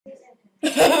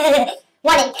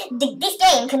Warning, this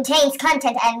game contains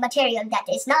content and material that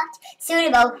is not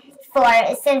suitable for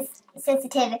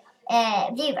sensitive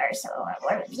viewers or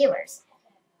viewers.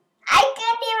 I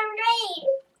couldn't even read.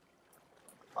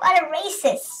 What a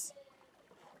racist.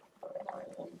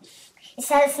 It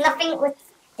says nothing with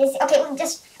this. Okay,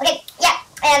 yep.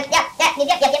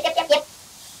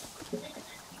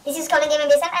 This is called a game in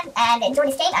BSM, and enjoy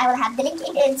this game. I will have the link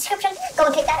in the description. Go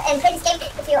and click that and play this game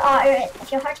if your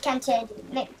heart can't.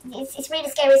 It's really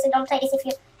scary, so don't play this if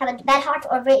you have a bad heart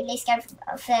or really scared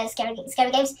of scary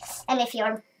games. And if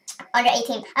you're under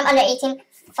 18, I'm under 18.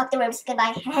 Fuck the rules.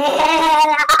 Goodbye.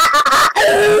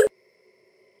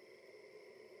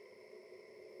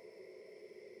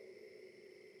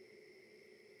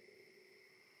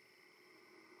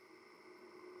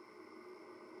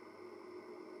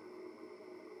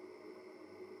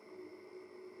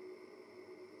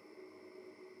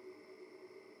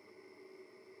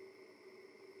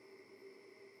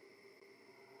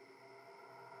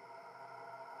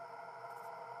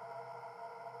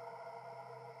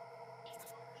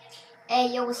 Hey,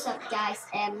 yo, what's up, guys?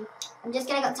 I'm just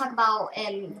gonna talk about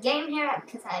game here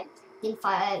because I didn't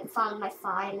found my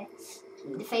file,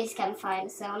 the facecam file.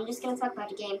 So I'm just gonna talk about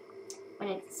the game when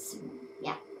it's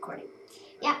recording.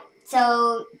 Yeah.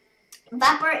 So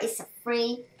Vapour is a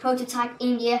free prototype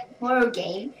indie horror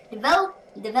game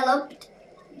developed.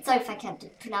 Sorry if I can't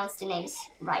pronounce the names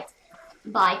right.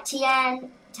 By Tiaan,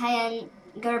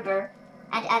 Gerber,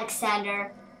 and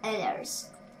Alexander Ehlers.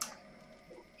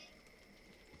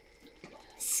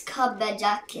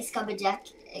 Skobbejak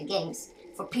Games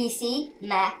for PC,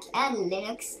 Mac, and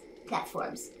Linux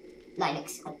platforms.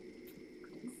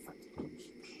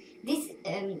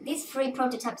 This free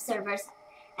prototype serves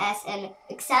as an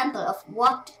example of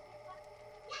what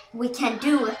we can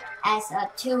do as a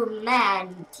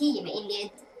two-man team in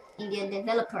the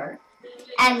developer,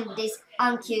 and these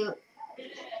uncool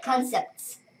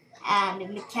concepts and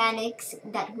mechanics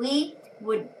that we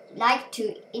would like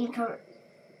to incorporate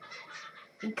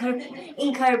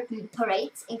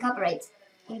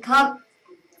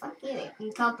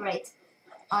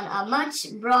on a much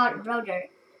broader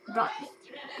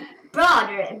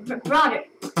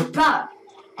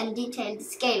and detailed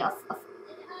scale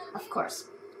of course,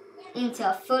 into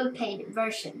a full paid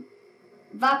version.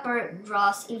 Vapour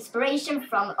draws inspiration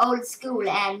from old school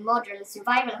and modern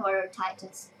survival horror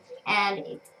titles, and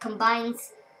it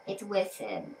combines it with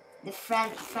the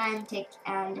frantic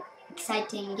and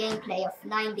exciting gameplay of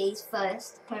 90s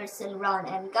first-person run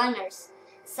and gunners.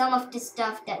 Some of the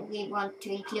stuff that we want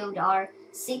to include are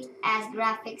sick-ass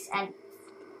graphics and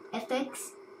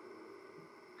effects,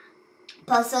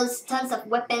 puzzles, tons of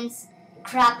weapons,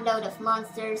 crap load of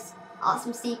monsters,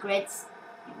 awesome secrets,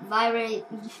 variety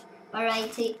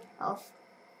of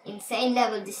insane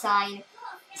level design,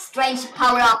 strange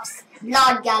power-ups,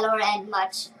 blood galore, and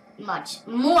much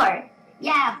more.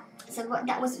 Yeah. So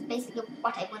that was basically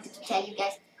what I wanted to tell you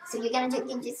guys. So you're gonna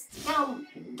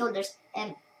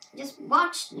just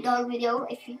watch the whole video.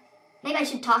 Maybe I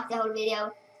should talk the whole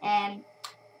video and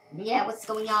what's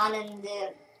going on and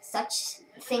such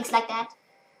things like that.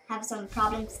 Have some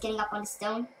problems getting up on the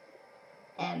stone.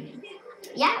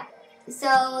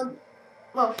 So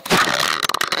look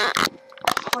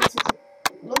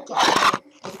at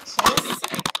pictures.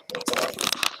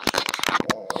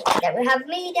 There we have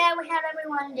me, there we have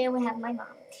everyone, there we have my mom.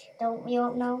 Don't we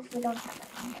all know? We don't have that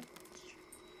mom.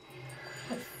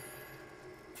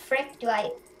 Frick do I...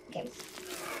 Okay.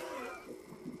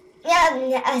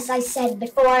 Yeah, as I said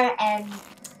before,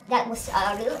 that was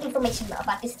a little information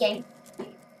about this game.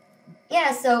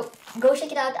 Yeah, so go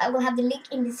check it out. I will have the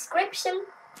link in the description,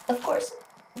 of course.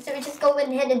 So you just go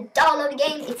ahead and download the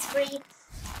game. It's free.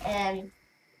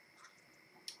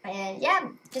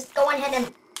 Just go ahead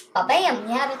and bam,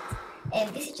 you have it.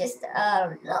 And this is just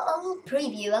a little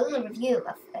preview, a little review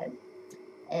of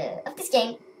this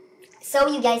game. So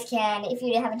you guys can, if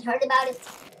you haven't heard about it,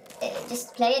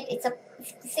 just play it. It's a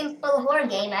simple horror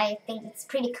game. I think it's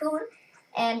pretty cool.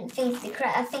 And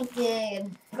I think the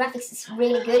graphics is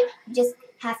really good. You just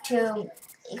have to,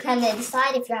 you can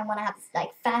decide if you want to have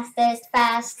like fast,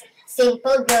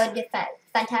 simple, good,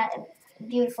 fantastic,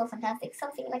 beautiful, fantastic,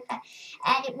 something like that.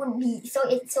 And it would be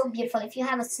it's so beautiful if you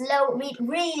have a slow,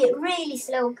 really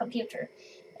slow computer.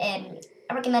 I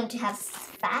recommend to have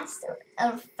fastest.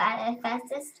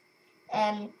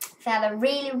 If you have a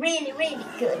really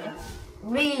good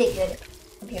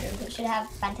computer, you should have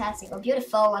fantastic or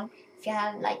beautiful one. If you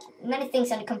have like many things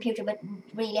on the computer, but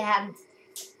really have,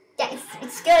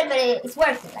 it's good, but it's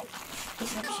worth it. Like you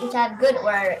should have good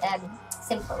or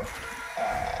simple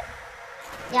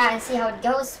yeah, and see how it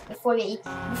goes before you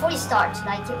start.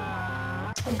 Like,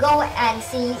 go and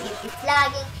see if it's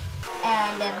lagging,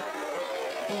 and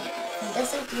if it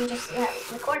doesn't, you just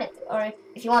record it, or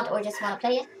if you want, or just want to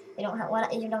play it. You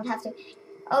don't have to.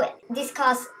 Oh, this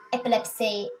causes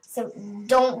epilepsy, so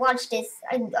don't watch this.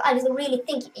 I really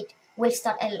think it will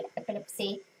start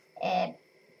epilepsy.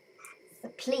 So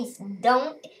please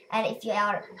don't. And if you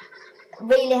are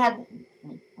really have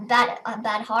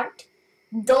bad heart,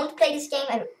 don't play this game.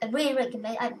 I really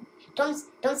recommend.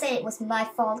 Don't say it was my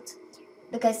fault,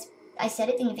 because I said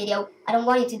it in the video. I don't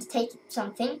want you to take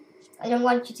something. I don't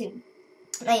want you to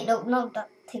not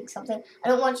take something. I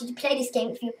don't want you to play this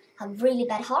game if you have really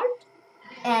bad heart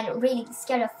and really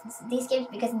scared of these games,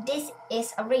 because this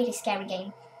is a really scary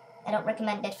game. I don't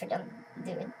recommend that for them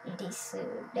doing these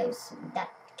those that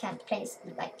can't play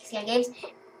like scary games.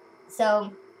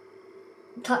 So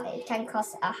it can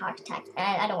cause a heart attack,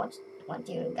 and I don't want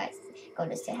you guys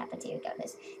Golders to happen to you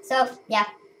Golders. So yeah,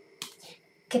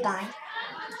 goodbye.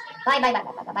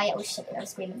 Bye. Oh shit, I'm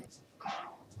screaming.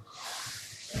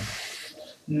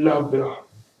 Love her.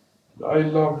 I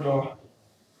love her.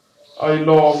 I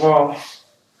love her.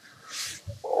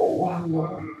 Oh, I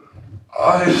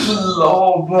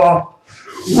love her.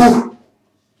 Woo.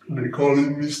 They call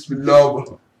him Mr.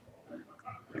 Lover.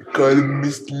 They call him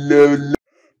Mr. Lover.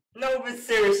 No, but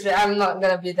seriously, I'm not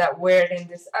gonna be that weird in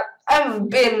this. I've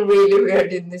been really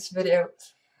weird in this video.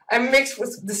 I mixed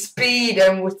with the speed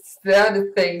and with the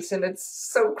other things, and it's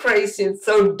so crazy, it's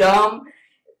so dumb.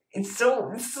 It's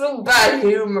so bad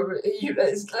humor.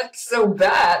 It's like so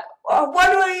bad. Why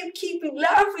do I keep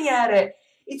laughing at it?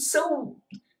 It's so...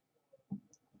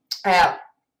 Yeah.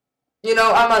 You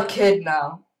know, I'm a kid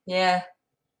now. Yeah.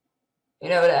 You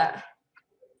know that.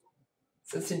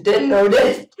 Since you didn't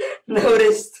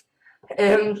noticed.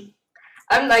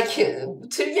 I'm like 2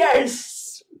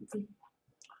 years.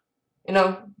 You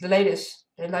know, the ladies,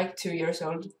 they're like 2 years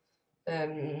old.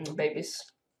 Babies.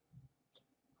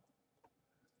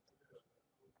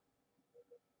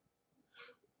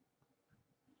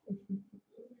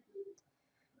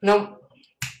 No,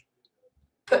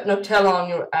 put Nutella on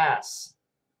your ass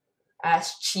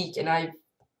cheek, and I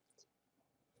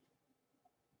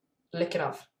lick it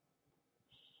off.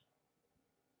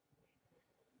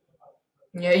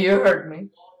 Yeah, you heard me.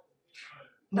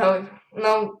 No,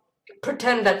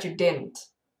 pretend that you didn't.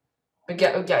 But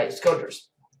guys, Golders.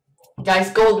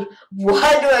 Guys, Golders.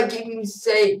 Why do I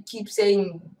keep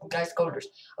saying guys, Golders?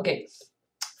 Okay,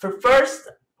 first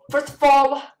of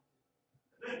all,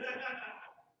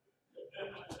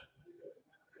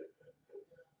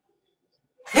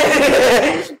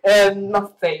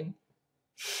 nothing.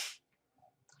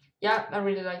 Yeah, I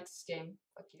really like this game.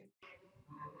 Fuck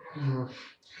you.